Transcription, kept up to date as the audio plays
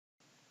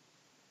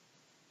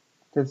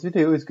This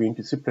video is going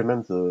to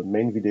supplement the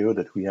main video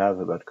that we have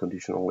about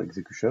conditional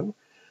execution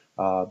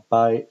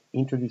by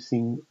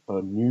introducing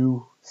a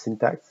new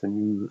syntax, a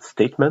new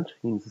statement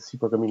in the C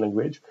programming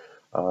language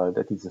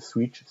that is a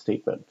switch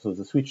statement. So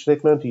the switch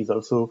statement is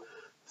also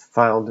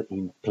found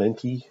in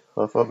plenty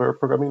of other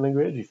programming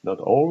languages, if not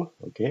all,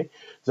 okay?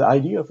 The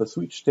idea of a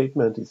switch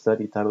statement is that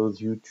it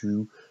allows you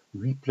to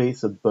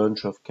replace a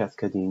bunch of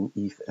cascading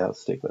if-else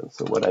statements.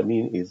 So what I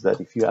mean is that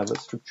if you have a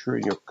structure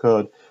in your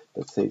code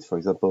that says, for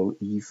example,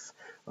 if,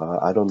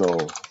 I don't know,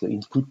 the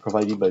input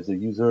provided by the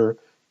user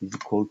is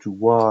equal to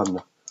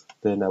 1,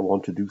 then I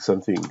want to do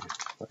something,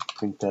 like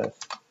printf,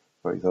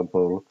 for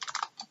example,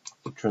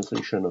 the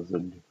translation of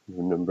the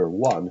number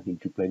 1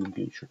 into plain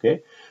English,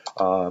 okay?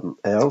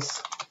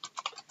 Else,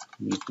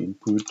 if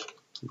input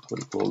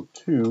equal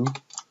 2,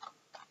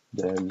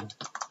 then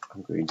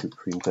I'm going to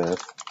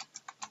printf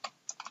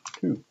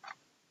 2.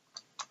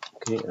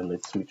 Okay, and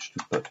let's switch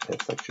to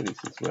 .s actually,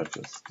 since we are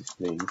just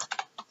displaying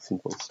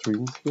simple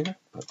strings here.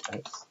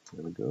 .s,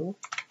 there we go,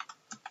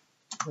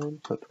 and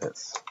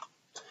 .s.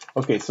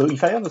 Okay, so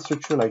if I have a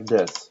structure like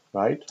this,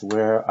 right,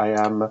 where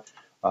I am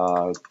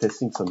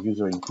testing some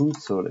user input,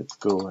 so let's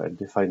go and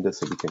define this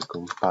so we can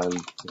compile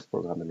this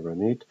program and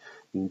run it.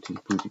 Int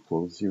input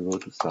equals 0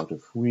 to start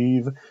off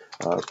with,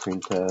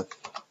 printf,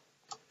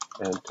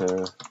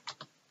 enter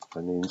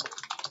an int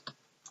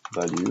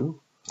value,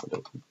 so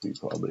that would be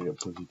probably a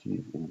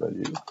positive in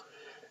value,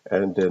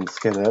 and then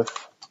scanf,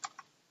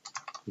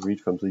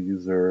 read from the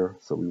user,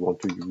 so we want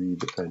to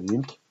read an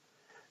int,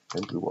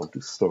 and we want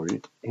to store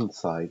it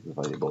inside the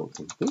variable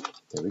input.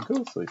 There we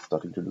go, so it's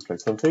starting to look like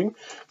something.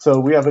 So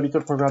we have a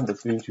little program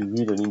that's going to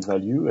read an int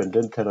value and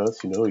then tell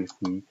us, you know, if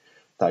we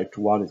typed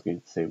 1, it's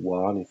going to say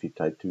 1, if we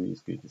type 2,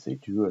 it's going to say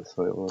 2, and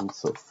so on and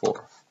so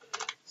forth.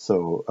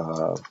 So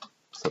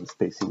some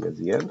spacing at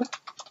the end.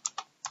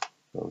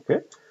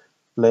 Okay,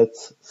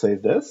 let's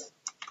save this,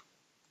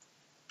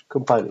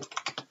 compile it.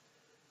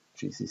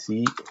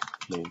 GCC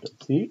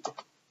main.c,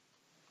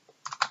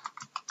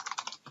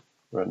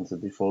 run the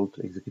default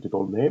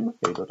executable name,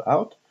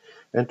 a.out,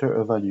 enter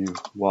a value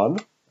 1,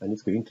 and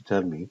it's going to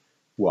tell me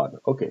 1.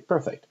 Okay,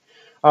 perfect.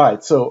 All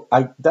right, so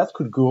that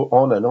could go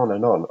on and on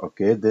and on,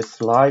 okay? This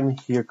line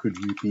here could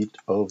repeat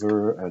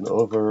over and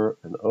over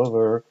and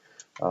over.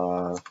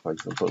 For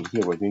example,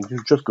 here we're going to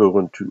just go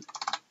 1, 2,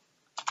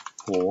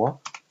 4,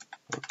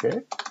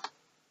 okay?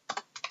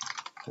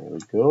 There we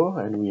go,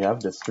 and we have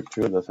the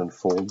structure that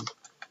unfolds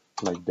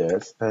like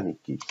this, and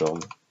it keeps on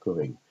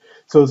going.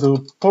 So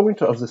the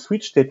point of the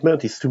switch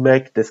statement is to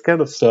make this kind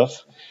of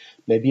stuff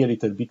maybe a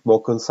little bit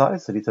more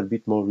concise, a little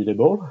bit more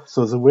readable.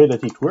 So the way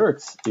that it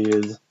works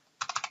is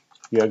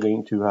we are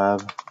going to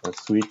have a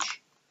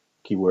switch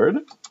keyword,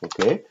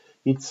 okay?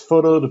 It's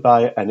followed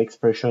by an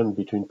expression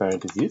between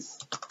parentheses,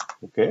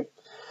 okay?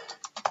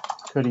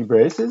 Curly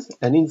braces,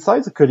 and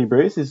inside the curly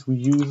braces we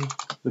use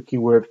the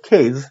keyword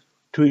case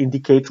to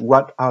indicate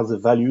what are the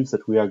values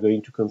that we are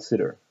going to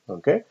consider,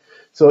 okay?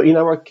 So in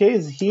our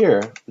case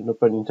here, no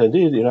pun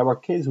intended, in our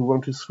case we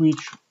want to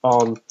switch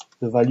on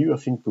the value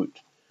of input.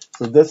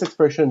 So this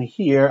expression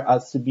here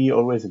has to be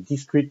always a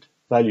discrete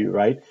value,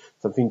 right?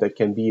 Something that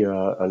can be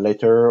a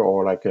letter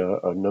or like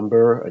a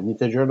number, an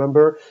integer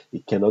number.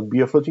 It cannot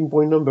be a floating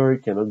point number,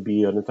 it cannot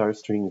be an entire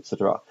string,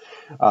 etc.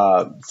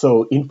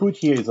 So input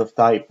here is of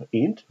type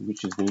int,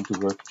 which is going to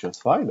work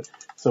just fine.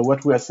 So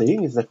what we are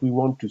saying is that we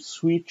want to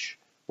switch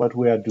what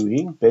we are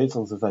doing based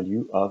on the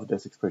value of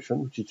this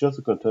expression, which is just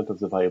the content of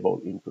the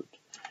variable input.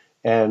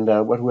 And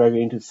what we are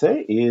going to say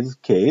is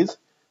case,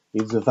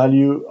 if the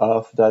value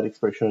of that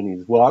expression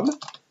is 1,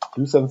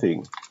 do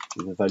something.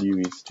 If the value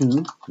is 2,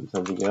 do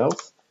something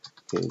else.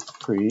 Case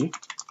 3,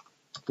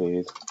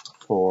 case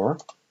 4,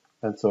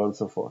 and so on and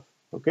so forth.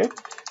 Okay?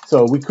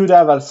 So we could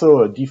have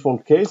also a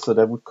default case, so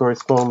that would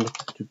correspond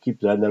to keep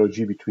the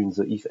analogy between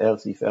the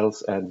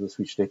if-else, and the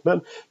switch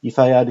statement. If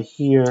I had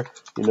here,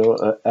 you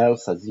know,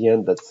 else at the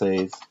end that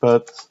says,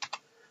 but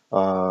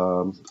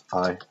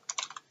I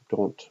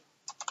don't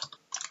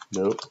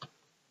know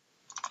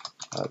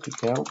how to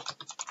count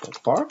that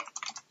far.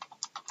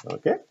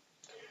 Okay?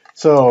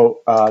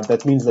 So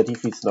that means that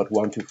if it's not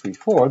 1, 2, 3,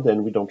 4,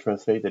 then we don't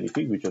translate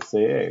anything. We just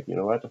say, hey, you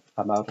know what,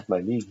 I'm out of my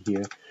league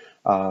here.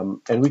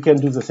 And we can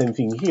do the same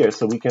thing here.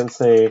 So we can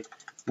say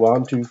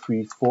 1, 2,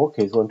 3, 4,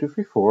 case 1, 2,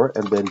 3, 4,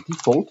 and then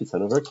default is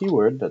another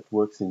keyword that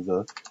works in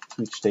the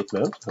switch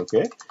statement,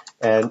 okay?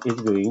 And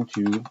it's going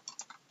to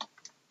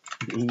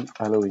be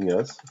allowing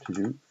us to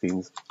do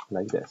things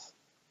like this.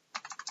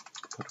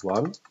 Put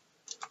 1,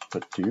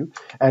 put 2.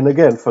 And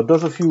again, for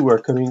those of you who are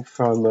coming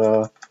from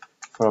a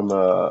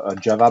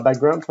Java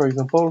background, for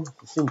example,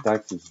 the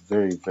syntax is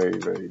very, very,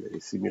 very, very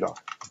similar.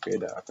 Okay,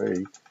 they are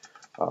very,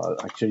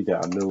 actually there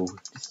are no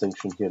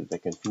distinctions here that I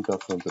can think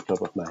of from the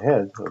top of my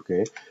head.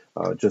 Okay,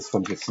 just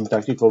from the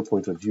syntactical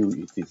point of view,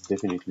 it is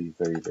definitely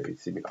very, very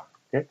similar.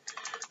 Okay,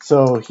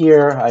 so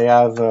here I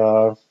have,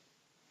 I'm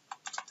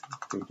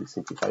going to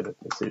simplify that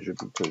message a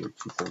bit so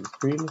it's on the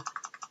screen.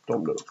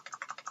 Don't know.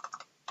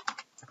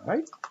 All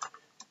right,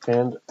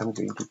 and I'm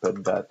going to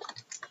put that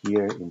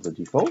here in the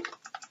default.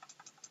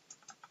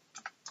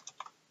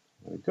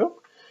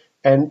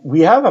 And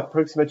we have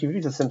approximately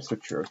the same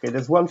structure. Okay,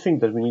 there's one thing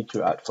that we need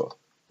to add for.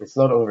 It's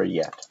not over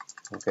yet.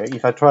 Okay,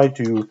 if I try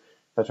to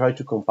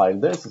compile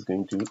this, it's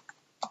going to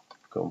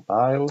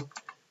compile.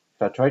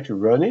 If I try to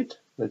run it,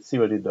 let's see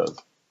what it does.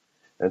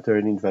 Enter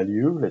an int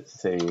value, let's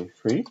say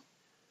 3.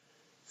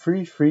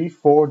 3, 3,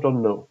 4,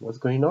 don't know. What's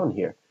going on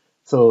here?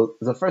 So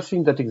the first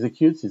thing that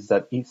executes is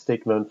that if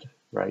statement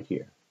right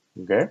here.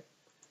 Okay?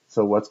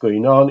 So what's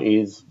going on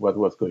is what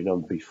was going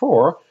on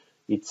before.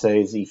 It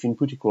says if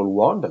input equal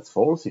 1, that's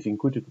false. If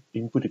input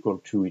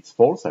equal 2, it's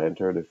false. I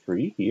enter the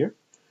 3 here.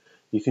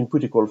 If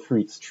input equal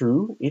 3, it's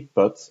true. It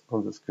puts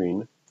on the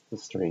screen the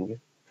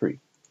string 3.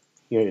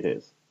 Here it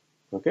is.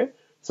 Okay?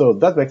 So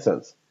that makes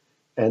sense.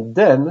 And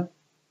then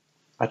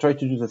I try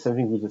to do the same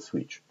thing with the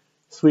switch.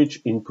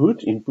 Switch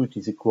input. Input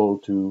is equal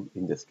to,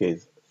 in this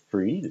case,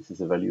 3. This is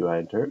the value I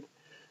entered.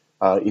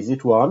 Is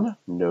it 1?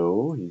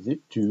 No. Is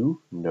it 2?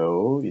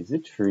 No. Is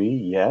it 3?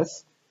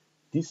 Yes.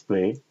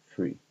 Display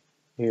 3.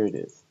 Here it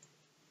is.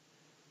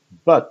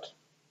 But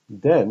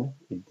then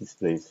it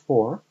displays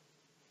 4,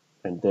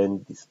 and then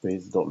it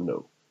displays don't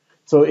know.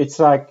 So it's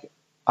like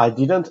I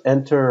didn't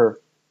enter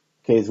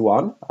case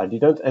 1, I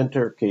didn't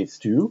enter case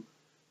 2,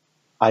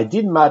 I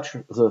did match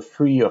the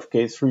 3 of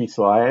case 3,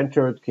 so I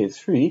entered case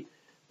 3,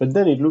 but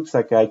then it looks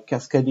like I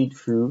cascaded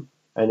through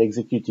and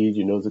executed,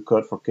 the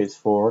code for case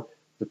 4,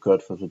 the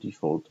code for the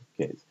default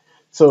case.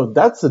 So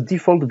that's the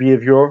default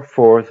behavior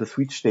for the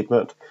switch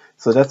statement.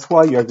 So that's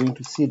why you're going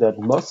to see that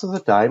most of the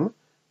time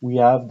we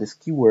have this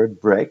keyword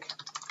break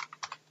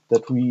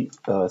that we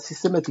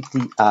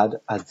systematically add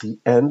at the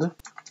end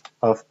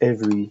of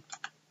every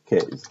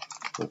case.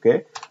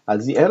 Okay?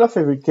 At the end of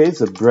every case,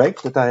 the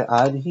break that I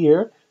add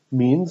here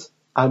means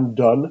I'm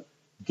done,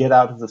 get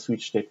out of the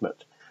switch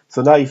statement.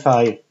 So now if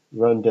I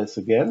run this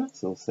again,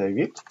 so save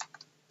it,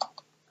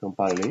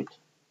 compile it,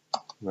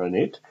 run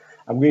it,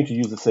 I'm going to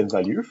use the same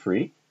value,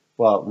 3.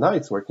 Well, now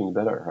it's working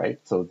better, right?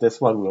 So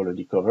this one we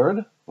already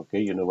covered.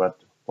 Okay, you know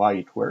why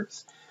it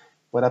works.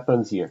 What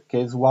happens here?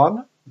 Case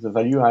 1, the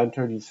value I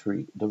entered is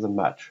 3, doesn't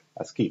match,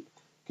 I skip.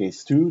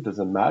 Case 2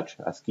 doesn't match,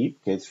 I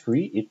skip. Case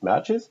 3, it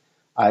matches.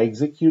 I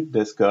execute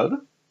this code,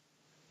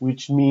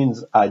 which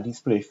means I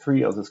display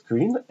 3 on the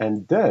screen,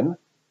 and then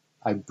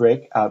I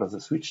break out of the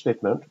switch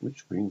statement,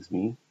 which brings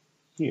me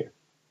here.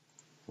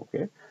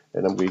 Okay,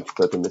 and I'm going to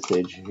put a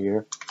message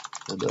here,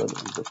 done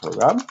with the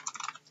program.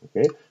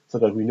 Okay, so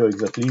that we know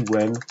exactly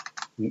when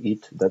we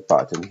hit that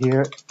part. And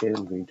here,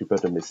 I'm going to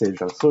put a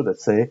message also that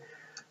say,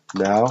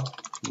 now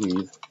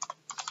with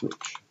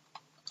switch.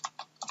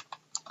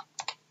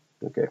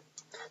 Okay,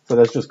 so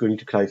that's just going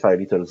to clarify a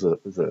little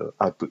the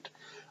output.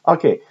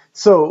 Okay,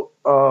 so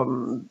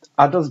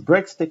are those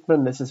break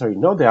statements necessary?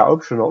 No, they are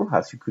optional,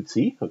 as you could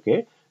see,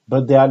 okay,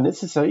 but they are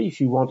necessary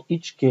if you want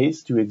each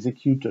case to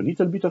execute a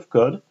little bit of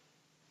code,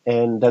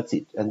 and that's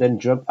it, and then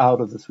jump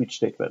out of the switch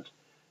statement.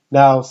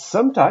 Now,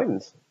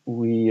 sometimes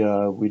we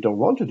don't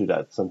want to do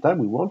that. Sometimes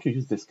we want to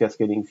use this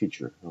cascading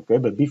feature, okay?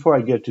 But before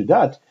I get to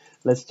that,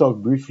 let's talk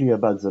briefly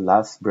about the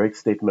last break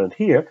statement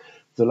here.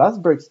 The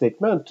last break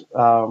statement,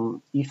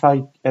 if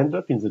I end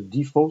up in the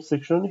default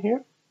section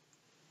here,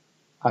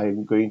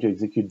 I'm going to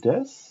execute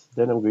this,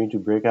 then I'm going to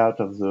break out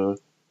of the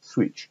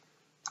switch.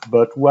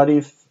 But what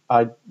if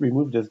I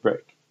remove this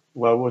break?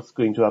 Well, what's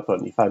going to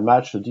happen? If I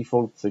match the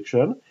default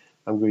section,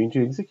 I'm going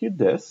to execute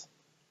this,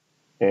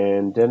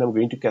 and then I'm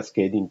going to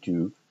cascade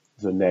into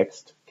the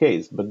next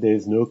case. But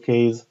there's no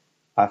case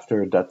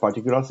after that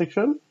particular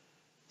section,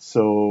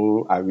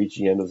 so I reach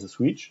the end of the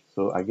switch,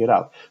 so I get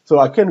out. So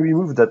I can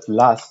remove that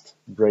last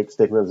break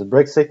statement, the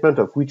break statement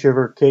of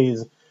whichever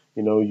case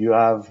you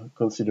have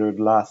considered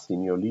last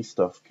in your list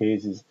of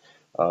cases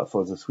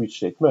for the switch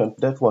statement.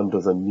 That one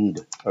doesn't need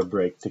a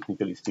break,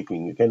 technically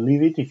speaking. You can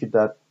leave it if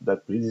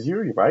that pleases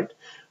you, right?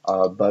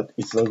 But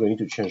it's not going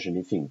to change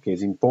anything.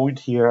 Case in point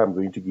here, I'm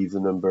going to give the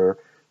number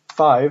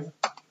 5.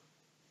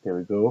 There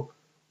we go.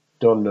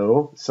 Don't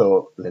know.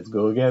 So let's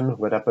go again.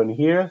 What happened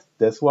here?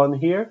 This one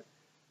here.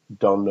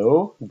 Don't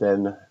know.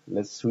 Then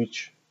let's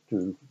switch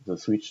to the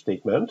switch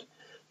statement.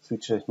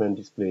 Switch statement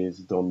displays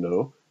don't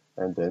know,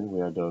 and then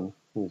we are done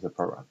with the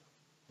program.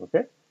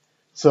 Okay?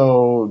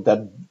 So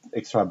that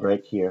extra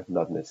break here,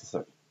 not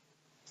necessary.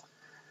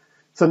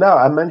 So now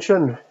I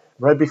mentioned,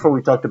 right before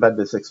we talked about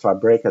this extra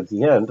break at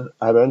the end,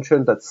 I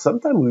mentioned that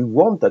sometimes we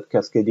want that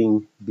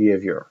cascading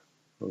behavior.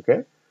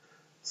 Okay?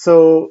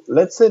 So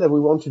let's say that we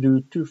want to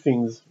do two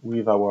things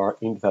with our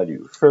int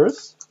value.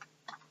 First,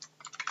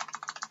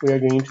 we are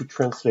going to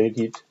translate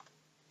it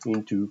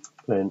into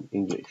plain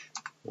English.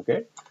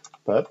 Okay?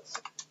 But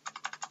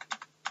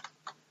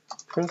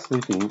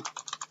translating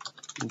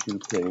into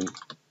plain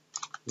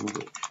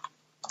English.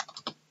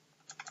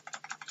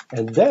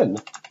 And then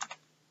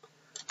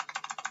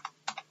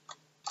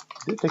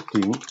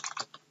detecting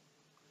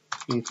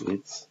if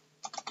it's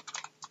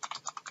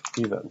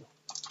even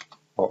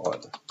or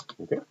odd.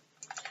 Okay?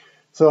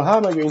 So how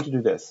am I going to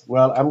do this?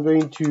 Well, I'm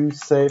going to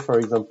say, for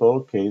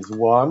example, case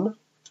 1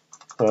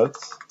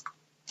 puts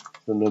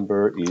the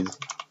number is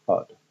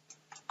odd.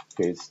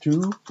 Case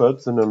 2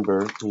 puts the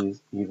number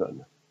is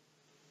even.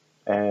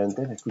 And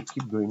then I could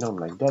keep going on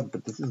like that,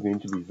 but this is going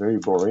to be very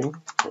boring,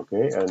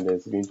 okay? And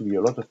there's going to be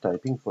a lot of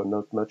typing for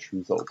not much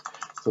result.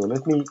 So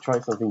let me try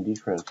something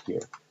different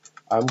here.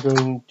 I'm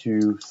going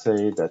to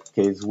say that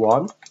case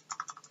 1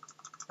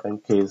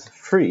 and case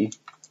 3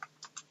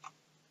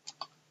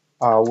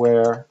 are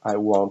where I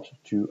want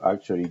to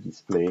actually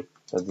display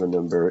that the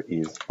number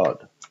is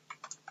odd.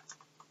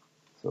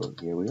 So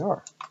here we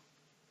are.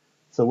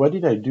 So what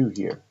did I do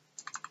here?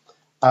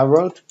 I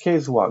wrote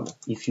case 1.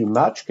 If you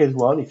match case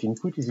 1, if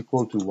input is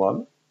equal to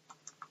 1,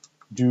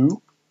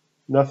 do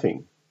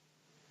nothing.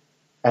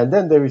 And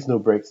then there is no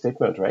break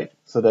statement, right?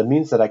 So that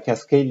means that I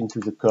cascade into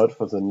the code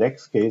for the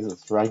next case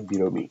that's right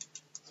below me.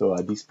 So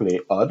I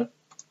display odd,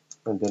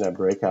 and then I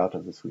break out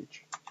of the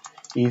switch.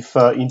 If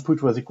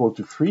input was equal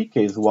to 3,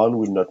 case 1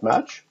 would not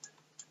match.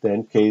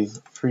 Then case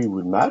 3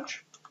 would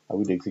match. I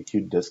would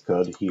execute this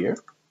code here,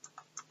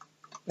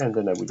 and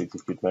then I would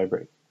execute my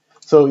break.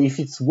 So if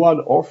it's 1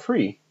 or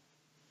 3,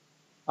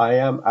 I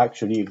am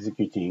actually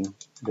executing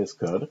this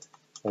code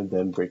and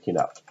then breaking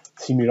out.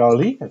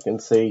 Similarly, I can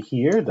say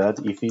here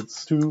that if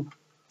it's 2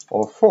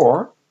 or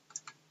 4,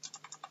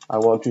 I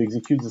want to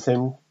execute the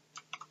same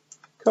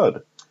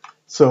code.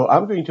 So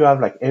I'm going to have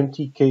like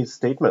empty case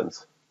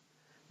statements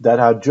that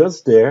are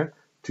just there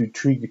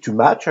to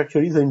match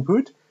actually the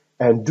input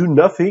and do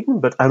nothing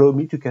but allow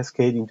me to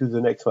cascade into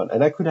the next one.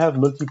 And I could have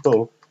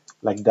multiple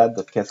like that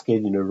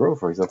cascade in a row.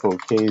 For example,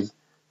 case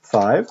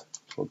 5,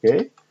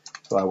 okay?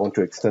 So I want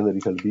to extend a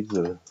little bit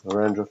the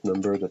range of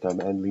numbers that I'm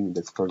handling in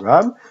this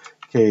program.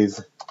 Case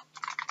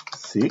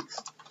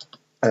 6,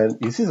 and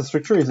you see the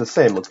structure is the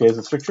same, okay?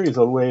 The structure is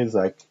always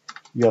like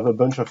you have a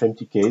bunch of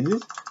empty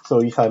cases.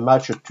 So if I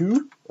match a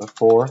 2, a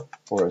 4,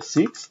 or a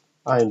 6,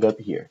 I end up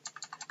here.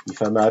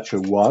 If I match a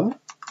 1,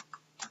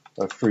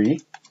 a 3,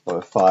 or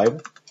a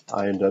 5,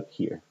 I end up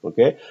here,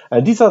 okay?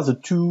 And these are the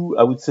two,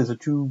 I would say the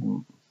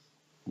two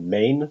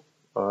main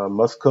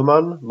most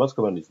common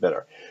is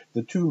better.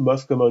 The two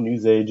most common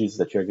usages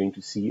that you're going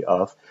to see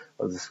of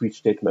the switch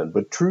statement.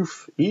 But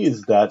truth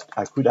is that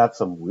I could add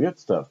some weird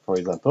stuff. For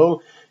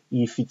example,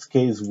 if it's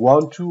case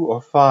 1, 2,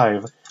 or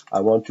 5, I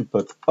want to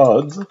put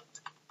odds,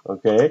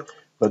 okay?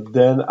 But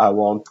then I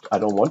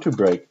don't want to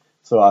break.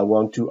 So I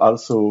want to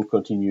also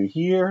continue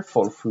here,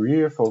 fall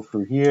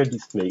through here,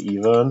 display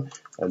even,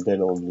 and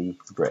then only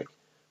break.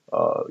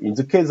 In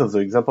the case of the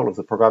example of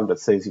the program that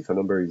says if a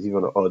number is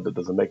even or odd, that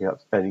doesn't make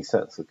any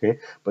sense, okay?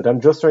 But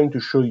I'm just trying to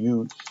show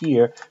you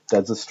here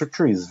that the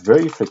structure is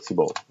very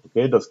flexible,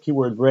 okay? Those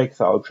keyword breaks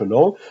are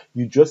optional.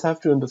 You just have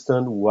to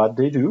understand what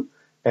they do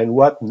and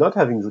what not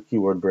having the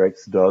keyword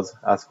breaks does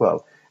as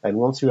well. And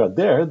once you are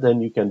there, then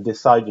you can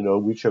decide,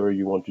 whichever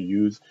you want to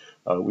use,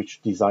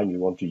 which design you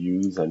want to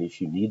use, and if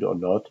you need or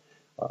not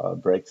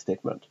break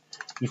statement.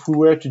 If we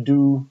were to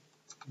do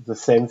the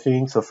same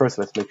thing, so first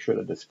let's make sure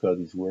that this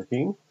code is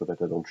working so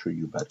that I don't show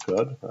you bad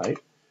code, right?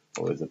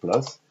 Always a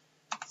plus.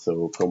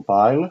 So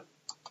compile,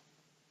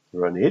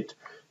 run it.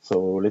 So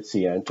let's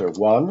see, enter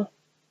 1,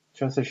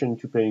 translation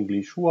to plain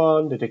English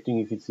 1, detecting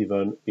if it's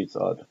even, it's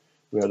odd.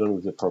 We are done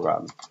with the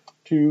program.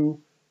 2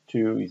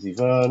 is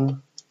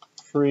even,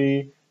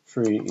 3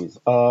 is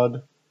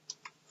odd,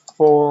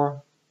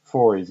 4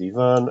 is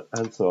even,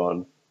 and so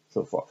on,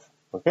 so forth.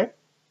 Okay?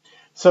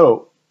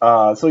 So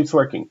it's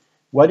working.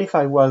 What if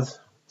I was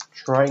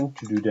trying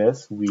to do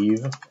this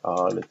with,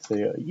 let's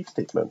say, an if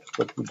statement?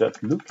 What would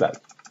that look like?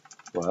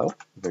 Well,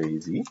 very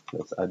easy.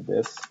 Let's add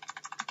this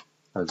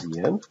at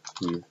the end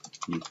with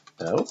if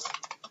else.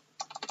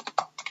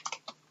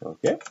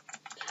 Okay.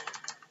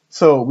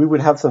 So we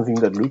would have something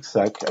that looks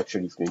like,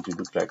 actually it's going to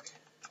look like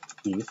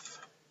if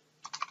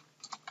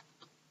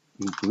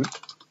input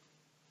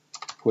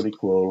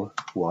equal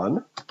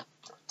 1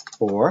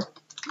 or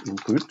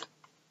input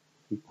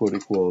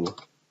equal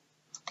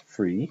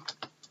 3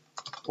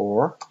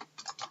 or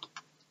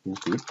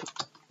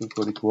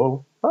input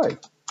equal 5.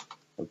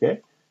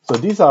 Okay, so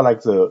these are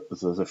like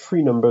the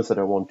three numbers that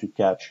I want to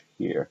catch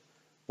here: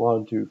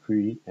 1, 2,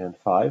 3, and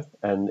 5.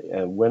 And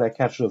when I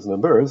catch those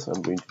numbers,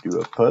 I'm going to do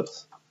a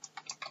puts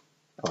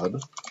odd,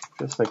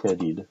 just like I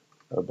did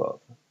above.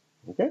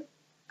 Okay,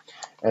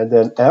 and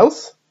then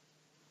else.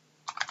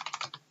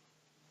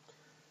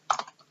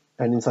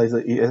 And inside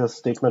the else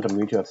statement, I'm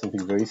going to have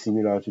something very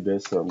similar to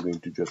this, so I'm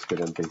going to just cut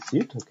and paste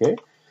it. Okay,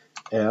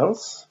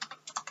 else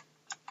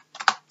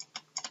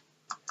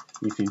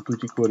if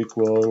input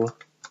equal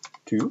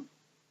 2,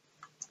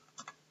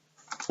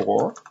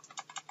 4,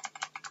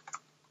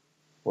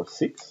 or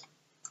 6,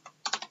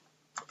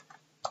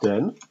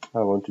 then I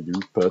want to do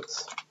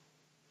puts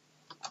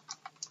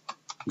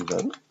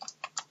even.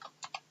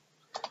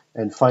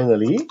 And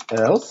finally,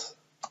 else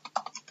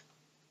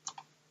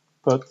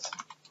puts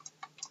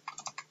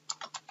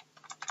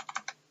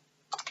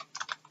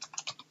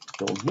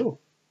don't know.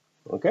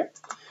 Okay,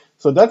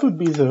 so that would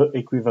be the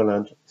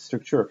equivalent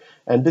structure,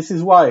 and this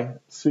is why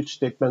switch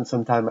statements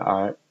sometimes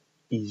are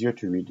easier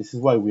to read. This is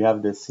why we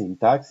have this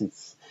syntax.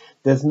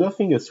 There's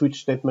nothing a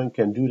switch statement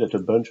can do that a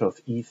bunch of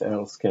if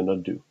else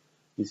cannot do.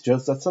 It's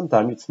just that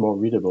sometimes it's more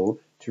readable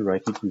to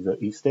write it with an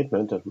if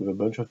statement and with a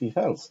bunch of if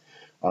else.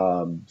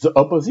 The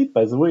opposite,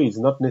 by the way, is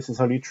not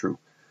necessarily true.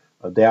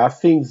 There are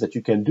things that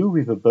you can do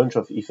with a bunch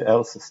of if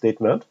else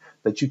statement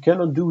that you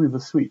cannot do with a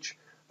switch.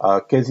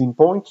 Case in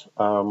point,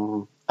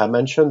 I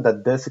mentioned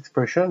that this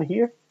expression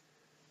here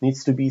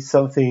needs to be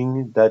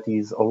something that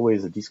is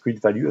always a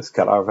discrete value, a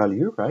scalar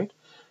value, right?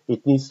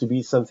 It needs to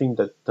be something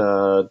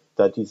that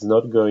that is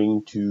not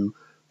going to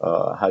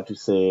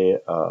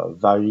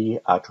vary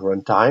at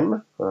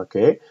runtime.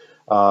 Okay,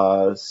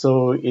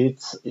 so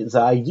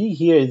the idea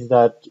here is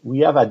that we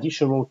have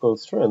additional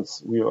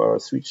constraints with our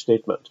switch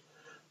statement.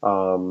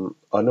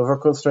 Another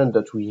constraint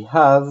that we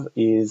have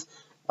is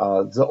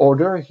the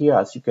order here.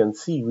 As you can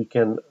see, we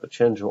can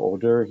change the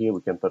order here.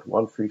 We can put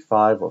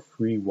 135 or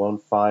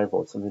 315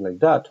 or something like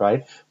that,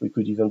 right? We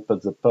could even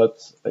put the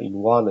puts in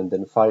 1 and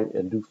then 5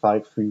 and do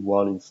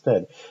 531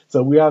 instead.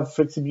 So we have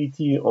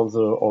flexibility on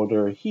the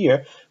order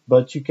here,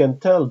 but you can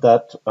tell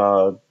that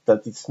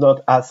that it's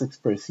not as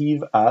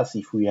expressive as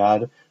if we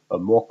had a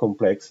more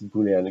complex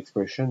Boolean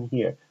expression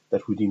here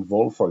that would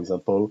involve, for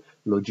example,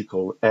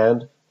 logical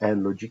and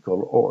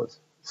logical ORs.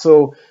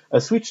 So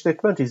a switch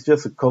statement is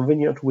just a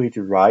convenient way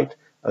to write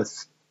a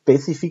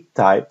specific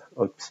type,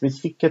 a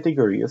specific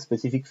category, a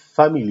specific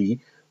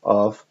family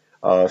of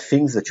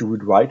things that you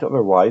would write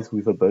otherwise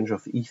with a bunch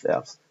of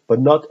if-else,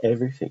 but not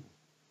everything.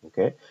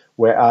 Okay.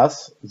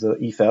 Whereas the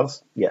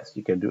if-else, yes,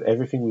 you can do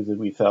everything with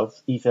the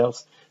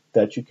if-else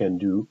that you could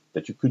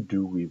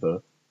do with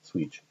a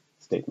switch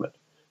statement.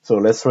 So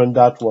let's run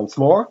that once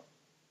more.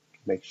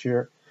 Make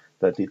sure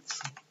that I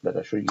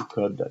show you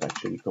code that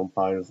actually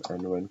compiles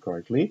and runs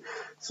correctly.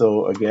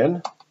 So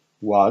again,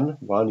 1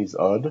 is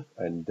odd,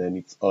 and then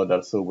it's odd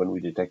also when we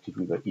detect it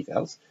with the if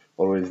else,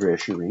 always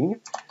reassuring.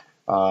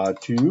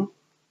 2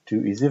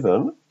 is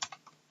even.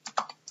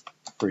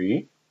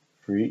 3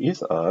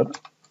 is odd.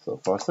 So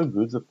far so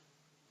good. The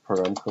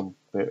program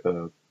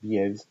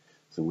behaves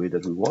the way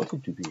that we want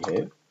it to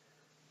behave.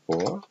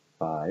 4,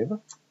 5,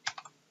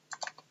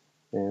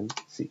 and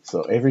 6.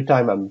 So every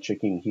time I'm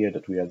checking here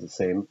that we have the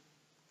same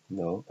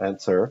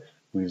answer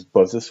with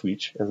both the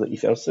switch and the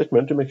if-else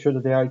statement to make sure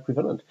that they are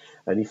equivalent.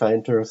 And if I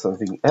enter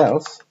something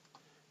else,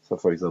 so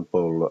for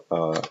example,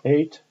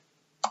 8,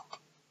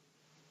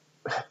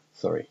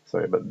 sorry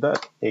about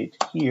that, 8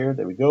 here,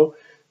 there we go.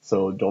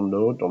 So don't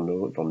know,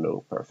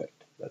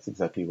 perfect. That's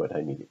exactly what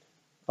I needed.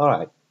 All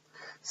right,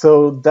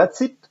 so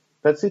that's it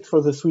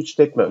for the switch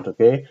statement,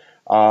 okay?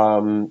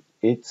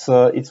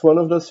 It's one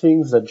of those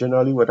things that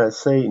generally what I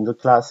say in the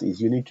class is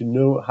you need to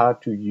know how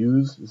to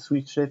use the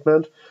switch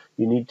statement.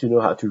 You need to know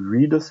how to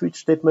read a switch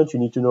statement. You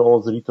need to know all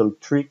the little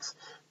tricks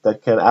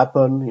that can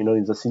happen,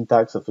 in the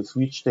syntax of a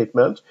switch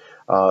statement.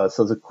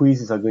 So the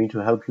quizzes are going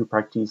to help you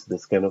practice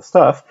this kind of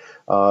stuff.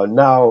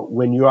 Now,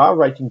 when you are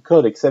writing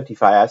code, except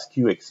if I ask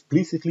you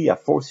explicitly, I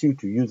force you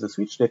to use a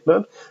switch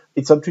statement,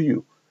 it's up to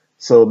you.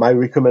 So my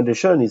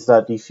recommendation is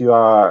that if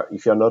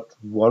you're not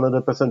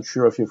 100%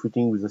 sure of your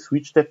footing with a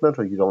switch statement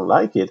or you don't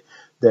like it,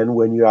 then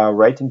when you are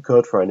writing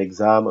code for an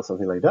exam or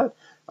something like that,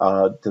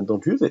 then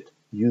don't use it.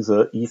 Use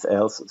a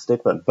if-else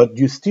statement. But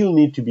you still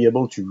need to be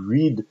able to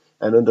read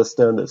and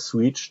understand a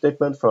switch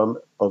statement from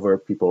other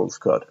people's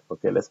code.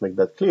 Okay, let's make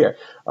that clear.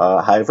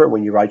 However,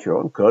 when you write your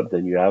own code,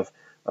 then you have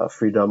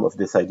freedom of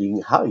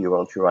deciding how you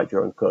want to write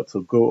your own code.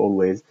 So go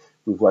always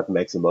with what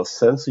makes the most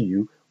sense to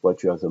you,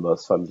 what you are the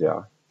most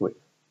familiar with.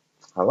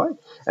 All right,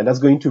 and that's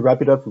going to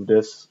wrap it up with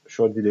this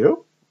short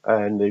video.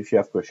 And if you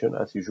have questions,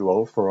 as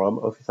usual, forum,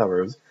 office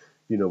hours,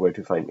 you know where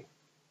to find me.